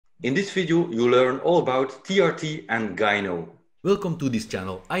In this video, you learn all about TRT and Gyno. Welcome to this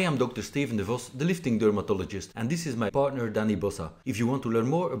channel. I am Dr. Steven de Vos, the lifting dermatologist, and this is my partner Danny Bossa. If you want to learn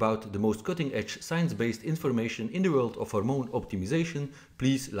more about the most cutting-edge science-based information in the world of hormone optimization,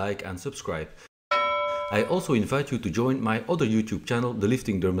 please like and subscribe. I also invite you to join my other YouTube channel, The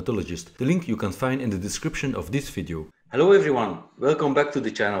Lifting Dermatologist. The link you can find in the description of this video. Hello everyone, welcome back to the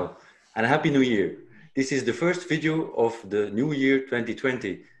channel and Happy New Year. This is the first video of the new year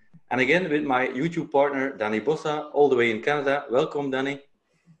 2020. And again with my YouTube partner, Danny Bossa, all the way in Canada. Welcome, Danny.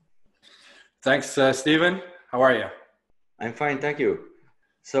 Thanks, Steven. How are you? I'm fine, thank you.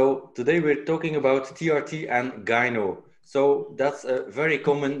 So today we're talking about TRT and Gyno. So that's a very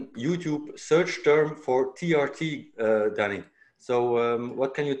common YouTube search term for TRT, Danny. So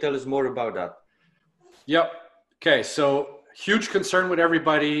what can you tell us more about that? Yep. Okay, so huge concern with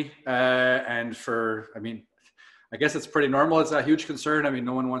everybody. I guess it's pretty normal. It's a huge concern. I mean,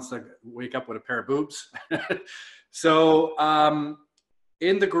 no one wants to wake up with a pair of boobs. So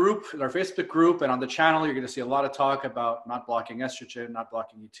in the group, in our Facebook group and on the channel, you're going to see a lot of talk about not blocking estrogen, not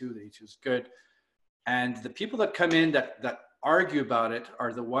blocking E2, the E2 is good. And the people that come in that argue about it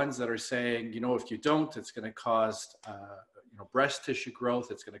are the ones that are saying, you know, if you don't, it's going to cause, breast tissue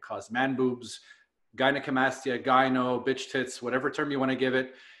growth. It's going to cause man boobs, gynecomastia, gyno, bitch tits, whatever term you want to give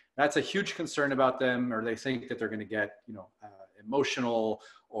it. That's a huge concern about them, or they think that they're going to get, emotional,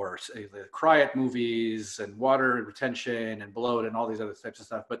 or say they cry at movies and water retention and bloat and all these other types of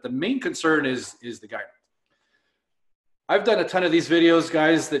stuff. But the main concern is the gyno. I've done a ton of these videos,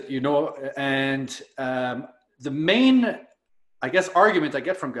 guys, that you know, and the main, I guess, argument I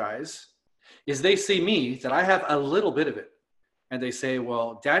get from guys is they see me, that I have a little bit of it. And they say,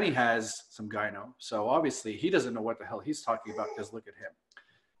 well, Danny has some gyno, so obviously he doesn't know what the hell he's talking about because look at him.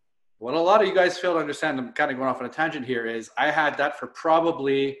 What a lot of you guys fail to understand, I'm kind of going off on a tangent here, is I had that for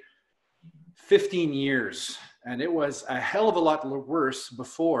probably 15 years. And it was a hell of a lot worse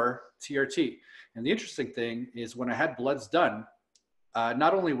before TRT. And the interesting thing is when I had bloods done,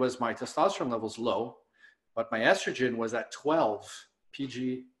 not only was my testosterone levels low, but my estrogen was at 12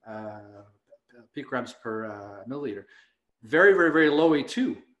 picograms per milliliter. Very, very, very low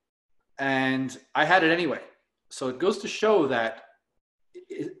E2. And I had it anyway. So it goes to show that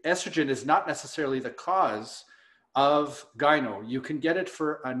estrogen is not necessarily the cause of gyno. You can get it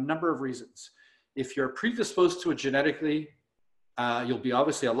for a number of reasons. If you're predisposed to it genetically, you'll be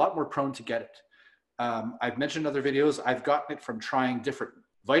obviously a lot more prone to get it. I've mentioned in other videos, I've gotten it from trying different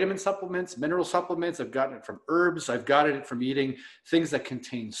vitamin supplements, mineral supplements. I've gotten it from herbs. I've gotten it from eating things that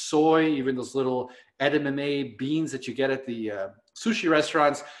contain soy, even those little edamame beans that you get at the sushi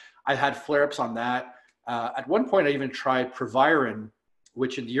restaurants. I had flare-ups on that. At one point, I even tried Proviron,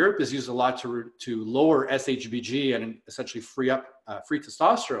 which in Europe is used a lot to lower SHBG and essentially free up free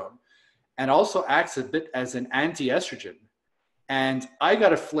testosterone, and also acts a bit as an anti-estrogen. And I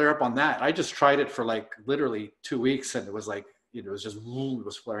got a flare up on that. I just tried it for like literally 2 weeks, and it was like, it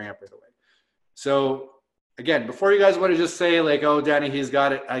was flaring up right away. So again, before you guys want to just say like, oh, Danny, he's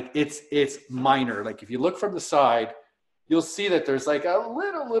got it, like it's minor. Like if you look from the side, you'll see that there's like a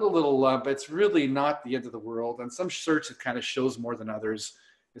little lump. It's really not the end of the world. On some shirts, it kind of shows more than others,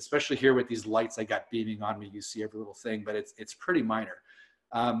 especially here with these lights I got beaming on me. You see every little thing, but it's pretty minor.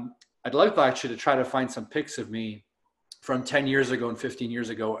 I'd like actually to try to find some pics of me from 10 years ago and 15 years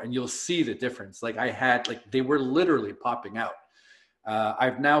ago, and you'll see the difference. Like they were literally popping out.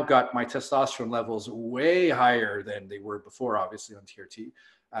 I've now got my testosterone levels way higher than they were before, obviously on TRT.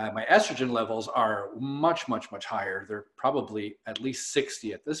 My estrogen levels are much, much, much higher. They're probably at least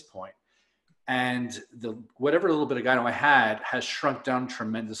 60 at this point. And whatever little bit of gyno I had has shrunk down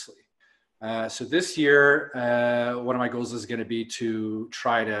tremendously. So this year, one of my goals is going to be to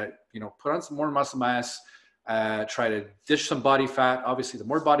try to, put on some more muscle mass, try to dish some body fat. Obviously, the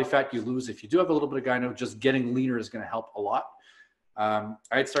more body fat you lose, if you do have a little bit of gyno, just getting leaner is going to help a lot. I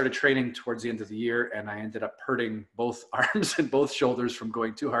had started training towards the end of the year, and I ended up hurting both arms and both shoulders from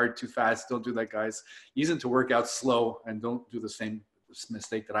going too hard, too fast. Don't do that, guys. Easy to work out slow, and don't do the same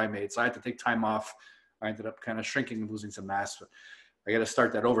mistake that I made. So I had to take time off. I ended up kind of shrinking and losing some mass, but I got to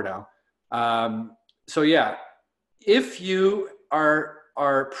start that over now. So yeah, if you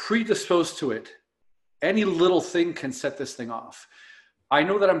are predisposed to it, any little thing can set this thing off. I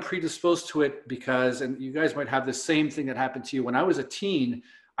know that I'm predisposed to it because, and you guys might have the same thing that happened to you. When I was a teen,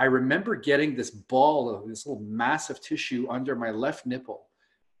 I remember getting this ball of this little massive tissue under my left nipple.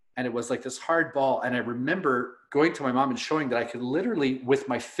 And it was like this hard ball. And I remember going to my mom and showing that I could literally, with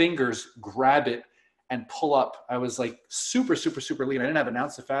my fingers, grab it and pull up. I was like super, super, super lean. I didn't have an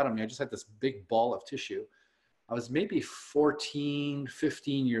ounce of fat on me. I just had this big ball of tissue. I was maybe 14,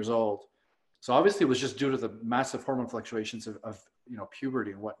 15 years old. So obviously it was just due to the massive hormone fluctuations of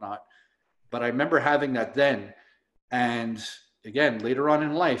puberty and whatnot. But I remember having that then. And again, later on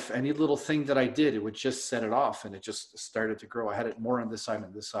in life, any little thing that I did, it would just set it off, and it just started to grow. I had it more on this side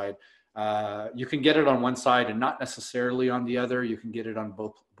and this side. You can get it on one side and not necessarily on the other. You can get it on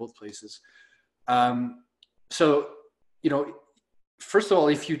both places. So, first of all,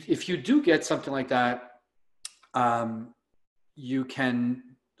 if you do get something like that, you can,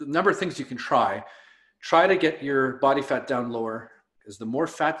 the number of things you can try to get your body fat down lower, because the more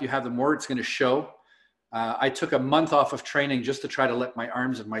fat you have, the more it's going to show. I took a month off of training just to try to let my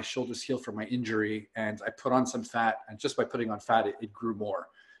arms and my shoulders heal from my injury. And I put on some fat, and just by putting on fat, it grew more.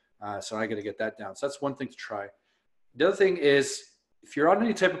 So I got to get that down. So that's one thing to try. The other thing is, if you're on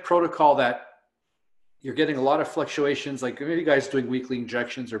any type of protocol that you're getting a lot of fluctuations, like maybe you guys doing weekly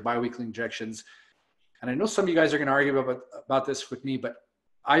injections or biweekly injections. And I know some of you guys are going to argue about this with me, but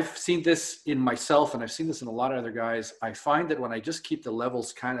I've seen this in myself, and I've seen this in a lot of other guys. I find that when I just keep the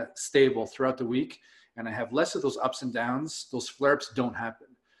levels kind of stable throughout the week, and I have less of those ups and downs, those flare-ups don't happen.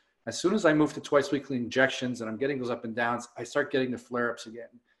 As soon as I move to twice weekly injections and I'm getting those up and downs, I start getting the flare-ups again.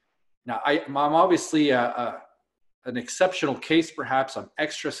 Now, I'm obviously an exceptional case, perhaps. I'm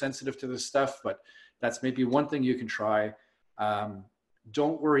extra sensitive to this stuff, but that's maybe one thing you can try.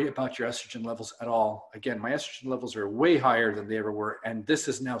 Don't worry about your estrogen levels at all. Again, my estrogen levels are way higher than they ever were, and this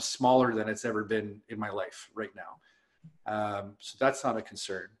is now smaller than it's ever been in my life right now. So that's not a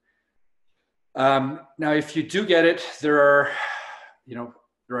concern. Now, if you do get it, there are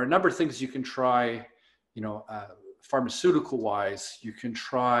a number of things you can try, pharmaceutical wise. You can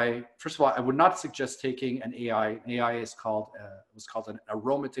try, first of all, I would not suggest taking an AI. An AI is was called an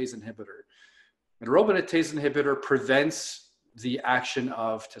aromatase inhibitor. An aromatase inhibitor prevents the action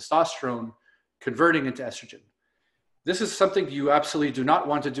of testosterone converting into estrogen. This is something you absolutely do not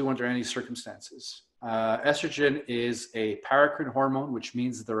want to do under any circumstances. Estrogen is a paracrine hormone, which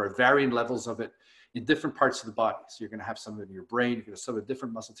means there are varying levels of it in different parts of the body. So you're going to have some of it in your brain, you're going to have some of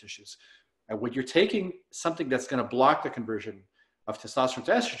different muscle tissues. And when you're taking something that's going to block the conversion of testosterone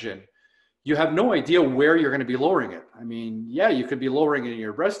to estrogen, you have no idea where you're going to be lowering it. I mean, yeah, you could be lowering it in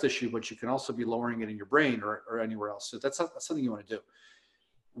your breast tissue, but you can also be lowering it in your brain or anywhere else. So that's something you want to do.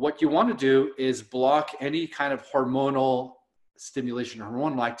 What you want to do is block any kind of hormonal stimulation,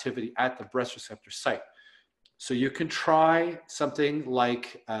 hormonal activity at the breast receptor site. So you can try something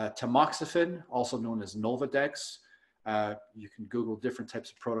like tamoxifen, also known as Nolvadex. You can Google different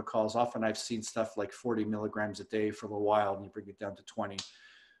types of protocols. Often I've seen stuff like 40 milligrams a day for a little while, and you bring it down to 20.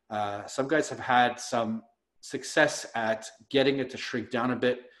 Some guys have had some success at getting it to shrink down a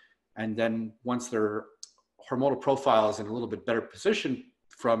bit. And then once their hormonal profile is in a little bit better position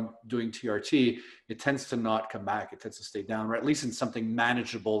from doing TRT, it tends to not come back. It tends to stay down, or at least in something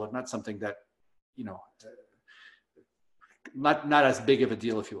manageable and not something that, not as big of a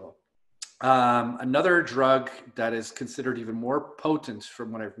deal, if you will. Another drug that is considered even more potent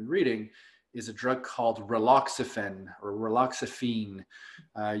from what I've been reading is a drug called raloxifene or raloxifene.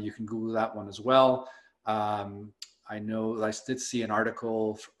 You can Google that one as well. I know I did see an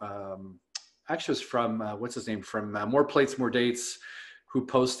article, actually it was from, what's his name, from More Plates, More Dates, who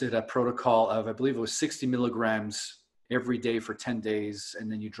posted a protocol of, I believe it was 60 milligrams every day for 10 days.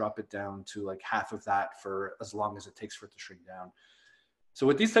 And then you drop it down to like half of that for as long as it takes for it to shrink down. So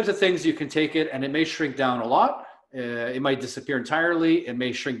with these types of things, you can take it and it may shrink down a lot. It might disappear entirely. It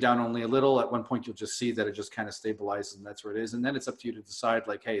may shrink down only a little. At one point, you'll just see that it just kind of stabilizes and that's where it is. And then it's up to you to decide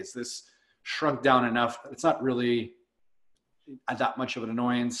like, hey, is this shrunk down enough? It's not really that much of an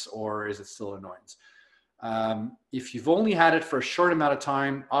annoyance, or is it still an annoyance? If you've only had it for a short amount of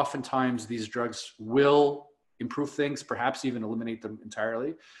time, oftentimes these drugs will improve things, perhaps even eliminate them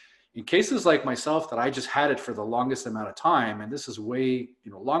entirely. In cases like myself that I just had it for the longest amount of time, and this is way,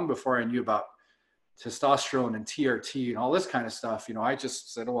 long before I knew about testosterone and TRT and all this kind of stuff, I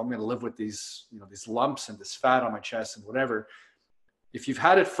just said, oh, I'm going to live with these, these lumps and this fat on my chest and whatever. If you've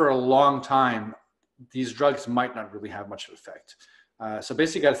had it for a long time, these drugs might not really have much of effect. So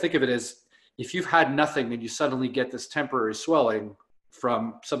basically, you got to think of it as if you've had nothing and you suddenly get this temporary swelling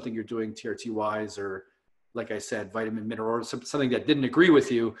from something you're doing TRT-wise, or like I said, vitamin, mineral, or something that didn't agree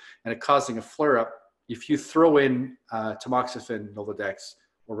with you and it causing a flare-up, if you throw in tamoxifen, Nolvadex,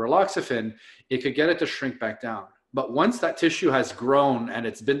 or raloxifene, it could get it to shrink back down. But once that tissue has grown and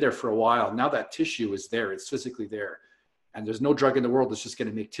it's been there for a while, now that tissue is there, it's physically there. And there's no drug in the world that's just going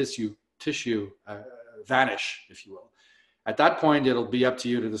to make tissue vanish, if you will. At that point, it'll be up to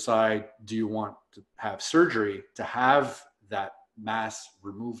you to decide, do you want to have surgery to have that mass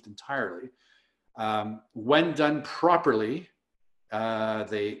removed entirely? When done properly,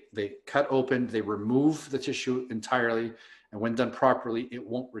 they cut open, they remove the tissue entirely, and when done properly, it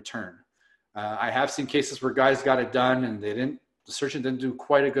won't return. I have seen cases where guys got it done and the surgeon didn't do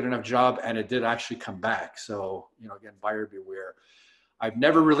quite a good enough job, and it did actually come back. So, again, buyer beware. I've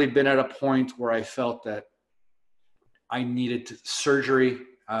never really been at a point where I felt that I needed surgery.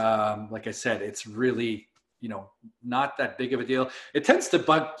 Like I said, it's really, not that big of a deal. It tends to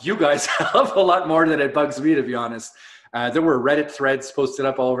bug you guys a lot more than it bugs me, to be honest. There were Reddit threads posted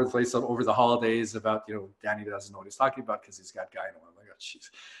up all over the place over the holidays about, Danny doesn't know what he's talking about because he's got gyno. I'm like, oh, jeez.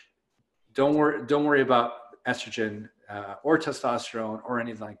 Don't worry about estrogen or testosterone or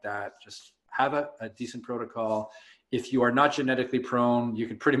anything like that. Just have a decent protocol. If you are not genetically prone, you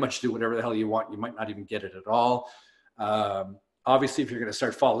can pretty much do whatever the hell you want. You might not even get it at all. Obviously, if you're going to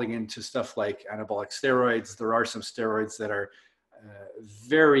start falling into stuff like anabolic steroids, there are some steroids that are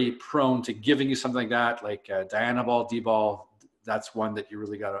very prone to giving you something like that, like Dianabol, D-bol. That's one that you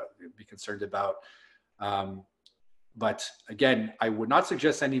really got to be concerned about. But again, I would not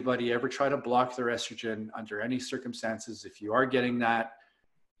suggest anybody ever try to block their estrogen under any circumstances. If you are getting that,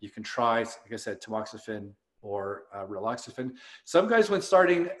 you can try, like I said, tamoxifen or raloxifene. Some guys, when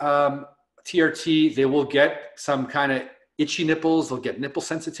starting TRT, they will get some kind of itchy nipples. They'll get nipple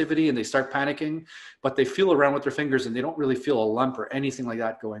sensitivity and they start panicking, but they feel around with their fingers and they don't really feel a lump or anything like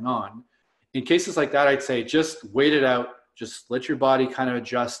that going on. In cases like that, I'd say just wait it out. Just let your body kind of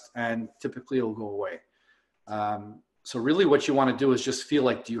adjust, and typically it'll go away. So really what you want to do is just feel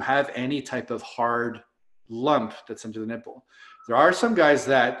like, do you have any type of hard lump that's under the nipple? There are some guys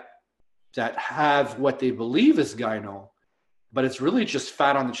that have what they believe is gyno, but it's really just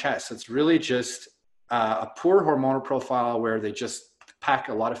fat on the chest. It's really just a poor hormonal profile where they just pack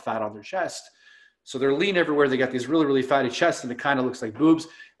a lot of fat on their chest. So they're lean everywhere. They got these really, really fatty chests and it kind of looks like boobs.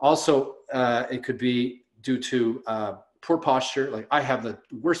 Also, it could be due to poor posture. Like I have the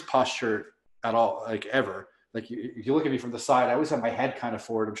worst posture at all, like ever. Like you look at me from the side, I always have my head kind of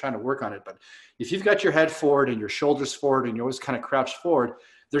forward. I'm trying to work on it. But if you've got your head forward and your shoulders forward and you're always kind of crouched forward,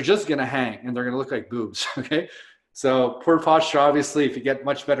 they're just going to hang and they're going to look like boobs. Okay. So poor posture, obviously, if you get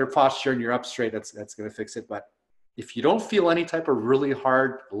much better posture and you're up straight, that's going to fix it. But if you don't feel any type of really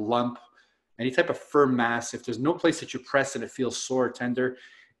hard lump, any type of firm mass, if there's no place that you press and it feels sore or tender,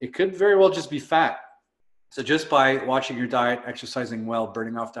 it could very well just be fat. So just by watching your diet, exercising well,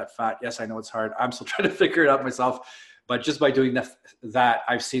 burning off that fat, yes, I know it's hard. I'm still trying to figure it out myself. But just by doing that,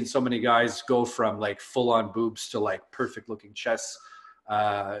 I've seen so many guys go from like full on boobs to like perfect looking chests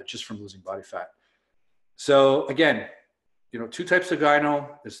just from losing body fat. So again, two types of gyno.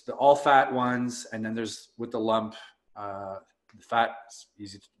 There's the all fat ones, and then there's with the lump. The fat is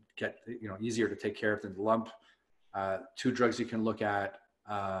easy to get, easier to take care of than the lump. Two drugs you can look at.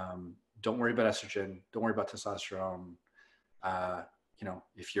 Don't worry about estrogen. Don't worry about testosterone.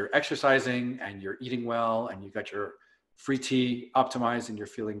 If you're exercising and you're eating well and you got your free T optimized and you're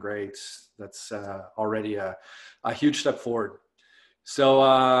feeling great, that's already a huge step forward. So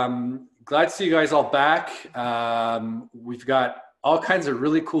glad to see you guys all back. We've got all kinds of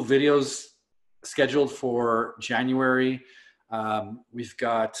really cool videos scheduled for January. We've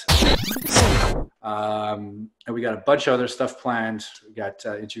got and we got a bunch of other stuff planned. We got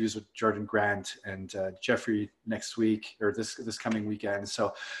interviews with Jordan Grant and Jeffrey next week, or this coming weekend.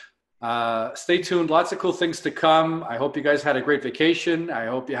 So stay tuned. Lots of cool things to come. I hope you guys had a great vacation. I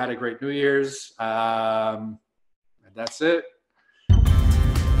hope you had a great New Year's. And that's it.